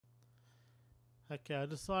Okay, I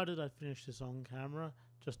decided I'd finish this on camera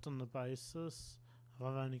just on the basis of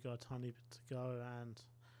I've only got a tiny bit to go, and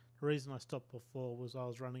the reason I stopped before was I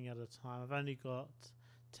was running out of time. I've only got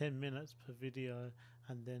 10 minutes per video,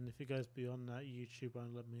 and then if it goes beyond that, YouTube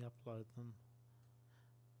won't let me upload them.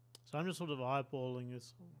 So I'm just sort of eyeballing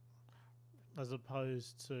this as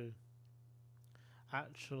opposed to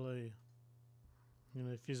actually,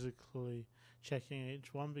 physically checking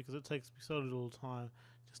each one, because it takes me so little time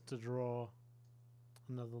just to draw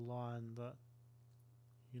another line that,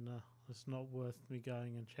 it's not worth me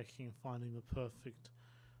going and checking and finding the perfect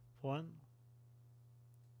point.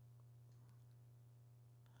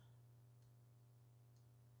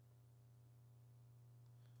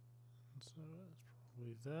 And so that's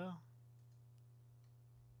probably there.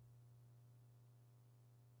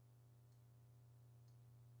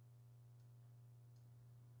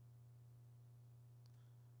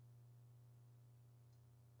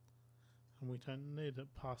 And we don't need it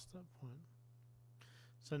past that point.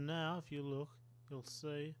 So now if you look, you'll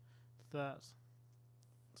see that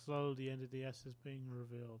slowly the end of the S is being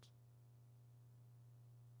revealed.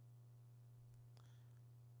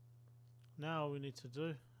 Now all we need to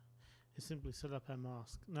do is simply set up our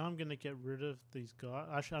mask. Now I'm going to get rid of these guys.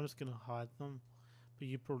 Actually, I'm just going to hide them, but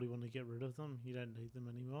you probably want to get rid of them. You don't need them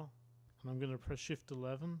anymore. And I'm going to press Shift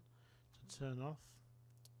 11 to turn off,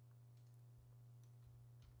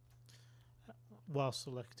 while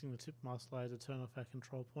selecting the tip mask layer to turn off our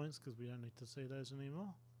control points, because we don't need to see those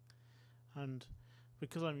anymore. And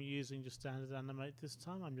because I'm using just standard Animate this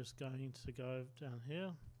time, I'm just going to go down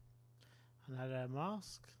here and add our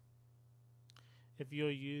mask. If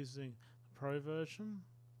you're using the Pro version,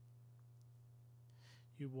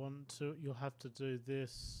 you'll have to do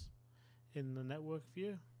this in the network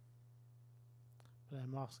view. But our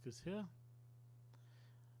mask is here.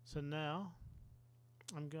 So now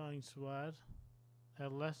I'm going to add a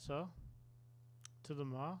letter to the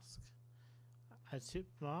mask, a tip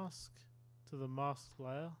mask to the mask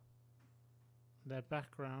layer, and our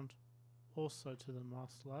background also to the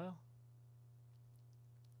mask layer.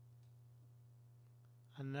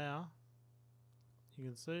 And now you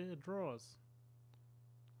can see it draws,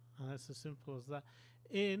 and it's as simple as that.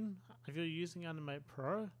 If you're using Animate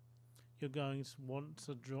Pro, you're going to want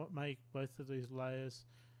to make both of these layers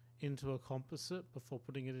into a composite before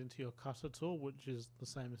putting it into your cutter tool, which is the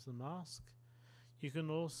same as the mask. You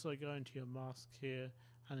can also go into your mask here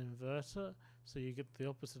and invert it, so you get the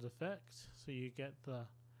opposite effect. So you get the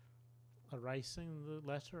erasing the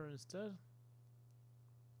letter instead.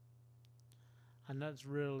 And that's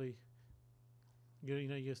really,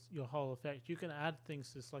 your whole effect. You can add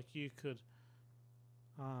things just like you could,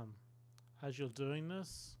 as you're doing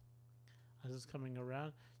this, as it's coming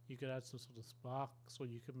around, you could add some sort of sparks, or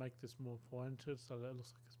you could make this more pointed so that it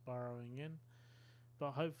looks like it's burrowing in.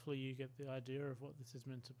 But hopefully you get the idea of what this is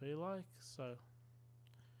meant to be like. So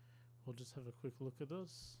we'll just have a quick look at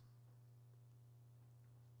this.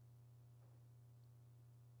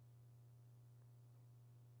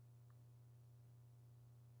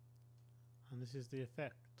 And this is the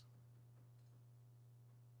effect.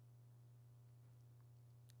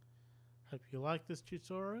 Hope you like this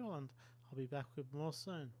tutorial, and I'll be back with more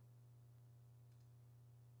soon.